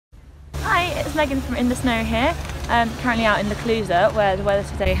Hi, it's Megan from In the Snow here, currently out in the Clouser where the weather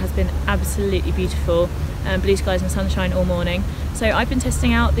today has been absolutely beautiful, blue skies and sunshine all morning. So I've been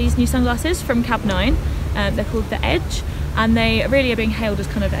testing out these new sunglasses from Cab9, they're called the Edge, and they really are being hailed as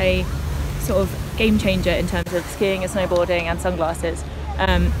kind of a sort of game changer in terms of skiing and snowboarding and sunglasses.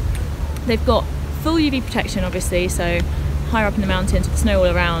 They've got full UV protection obviously, so higher up in the mountains with the snow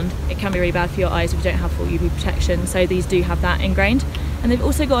all around, it can be really bad for your eyes if you don't have full UV protection, so these do have that ingrained. And they've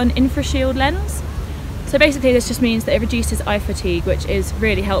also got an infra shield lens. So basically this just means that it reduces eye fatigue, which is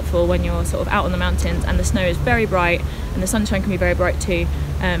really helpful when you're sort of out on the mountains and the snow is very bright and the sunshine can be very bright too.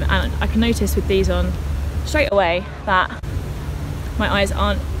 And I can notice with these on straight away that my eyes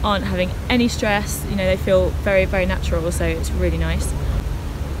aren't having any stress, you know, they feel very, very natural, so it's really nice.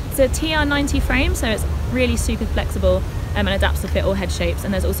 It's a TR90 frame, so it's really super flexible and adapts to fit all head shapes,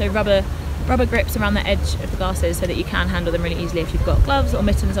 and there's also rubber grips around the edge of the glasses so that you can handle them really easily if you've got gloves or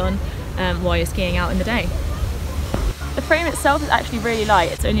mittens on while you're skiing out in the day. The frame itself is actually really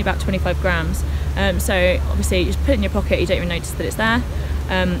light, it's only about 25 grams, so obviously you just put it in your pocket, you don't even notice that it's there,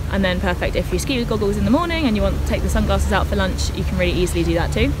 and then perfect if you ski with goggles in the morning and you want to take the sunglasses out for lunch, you can really easily do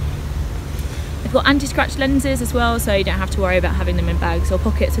that too. They've got anti-scratch lenses as well, so you don't have to worry about having them in bags or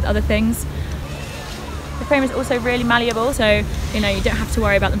pockets with other things. The frame is also really malleable, so you know you don't have to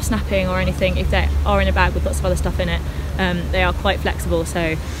worry about them snapping or anything if they are in a bag with lots of other stuff in it. They are quite flexible,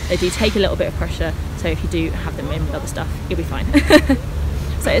 so they do take a little bit of pressure, so if you do have them in with other stuff, you'll be fine.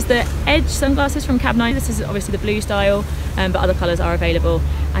 So it's the Edge sunglasses from Cab9. This is obviously the blue style, but other colours are available.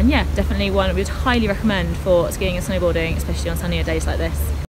 And yeah, definitely one we would highly recommend for skiing and snowboarding, especially on sunnier days like this.